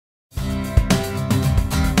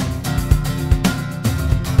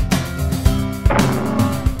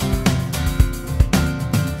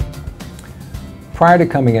Prior to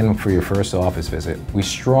coming in for your first office visit, we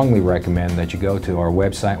strongly recommend that you go to our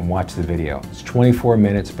website and watch the video. It's 24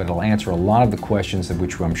 minutes, but it'll answer a lot of the questions of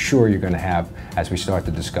which I'm sure you're going to have as we start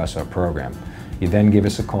to discuss our program. You then give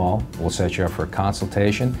us a call, we'll set you up for a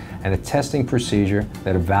consultation and a testing procedure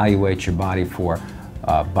that evaluates your body for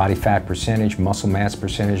body fat percentage, muscle mass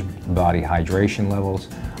percentage, body hydration levels,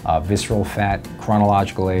 visceral fat,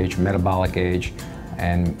 chronological age, metabolic age,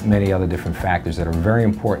 and many other different factors that are very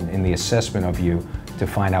important in the assessment of you to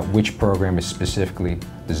find out which program is specifically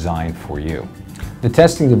designed for you. The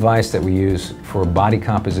testing device that we use for body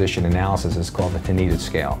composition analysis is called the Tanita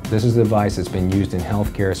scale. This is a device that's been used in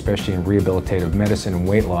healthcare, especially in rehabilitative medicine and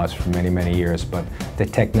weight loss for many, many years, but the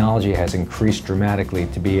technology has increased dramatically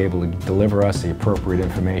to be able to deliver us the appropriate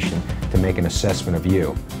information to make an assessment of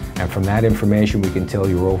you. And from that information, we can tell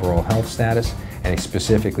your overall health status and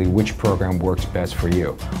specifically which program works best for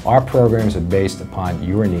you. Our programs are based upon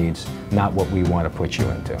your needs, not what we want to put you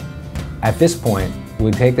into. At this point, we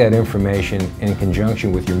take that information in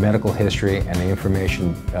conjunction with your medical history and the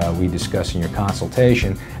information we discuss in your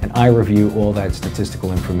consultation, and I review all that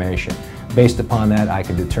statistical information. Based upon that, I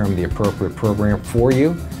can determine the appropriate program for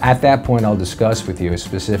you. At that point, I'll discuss with you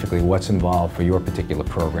specifically what's involved for your particular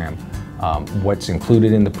program, what's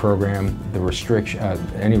included in the program,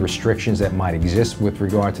 any restrictions that might exist with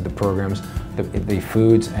regard to the programs, the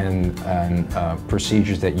foods and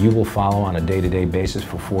procedures that you will follow on a day-to-day basis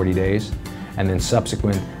for 40 days, and then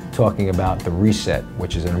subsequent talking about the reset,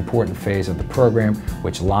 which is an important phase of the program,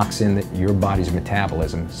 which locks in your body's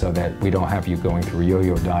metabolism so that we don't have you going through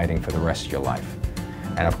yo-yo dieting for the rest of your life.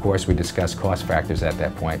 And of course, we discuss cost factors at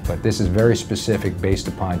that point, but this is very specific based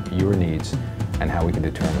upon your needs and how we can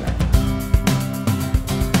determine that.